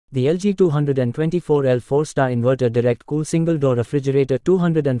The GL-D241ASCY 4-star inverter direct cool single-door refrigerator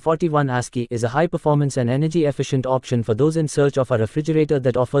 241 ASCY is a high-performance and energy-efficient option for those in search of a refrigerator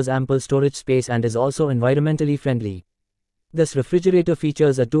that offers ample storage space and is also environmentally friendly. This refrigerator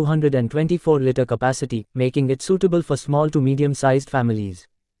features a 224-liter capacity, making it suitable for small to medium-sized families.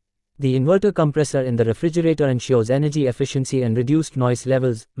 The inverter compressor in the refrigerator ensures energy efficiency and reduced noise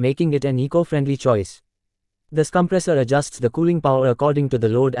levels, making it an eco-friendly choice. This compressor adjusts the cooling power according to the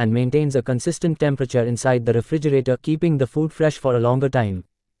load and maintains a consistent temperature inside the refrigerator, keeping the food fresh for a longer time.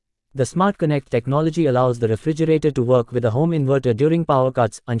 The Smart Connect technology allows the refrigerator to work with a home inverter during power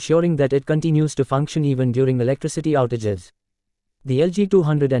cuts, ensuring that it continues to function even during electricity outages. The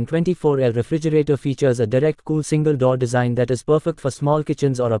GL-D241 refrigerator features a direct cool single-door design that is perfect for small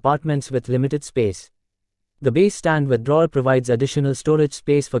kitchens or apartments with limited space. The base stand with drawer provides additional storage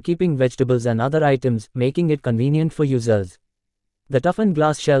space for keeping vegetables and other items, making it convenient for users. The toughened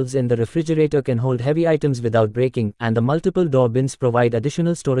glass shelves in the refrigerator can hold heavy items without breaking, and the multiple door bins provide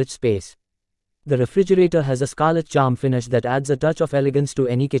additional storage space. The refrigerator has a Scarlet charm finish that adds a touch of elegance to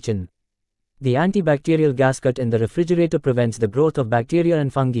any kitchen. The antibacterial gasket in the refrigerator prevents the growth of bacteria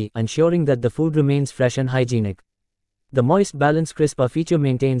and fungi, ensuring that the food remains fresh and hygienic. The Moist Balance Crisper feature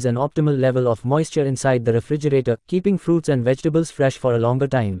maintains an optimal level of moisture inside the refrigerator, keeping fruits and vegetables fresh for a longer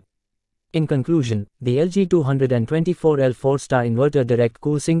time. In conclusion, the GL-D241 4-star inverter direct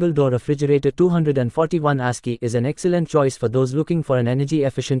cool single-door refrigerator 241 ASCY is an excellent choice for those looking for an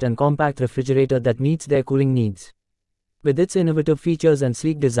energy-efficient and compact refrigerator that meets their cooling needs. With its innovative features and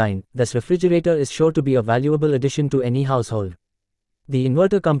sleek design, this refrigerator is sure to be a valuable addition to any household. The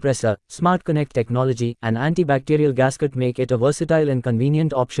inverter compressor, Smart Connect technology, and antibacterial gasket make it a versatile and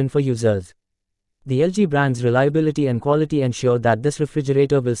convenient option for users. The LG brand's reliability and quality ensure that this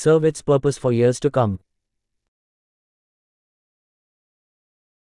refrigerator will serve its purpose for years to come.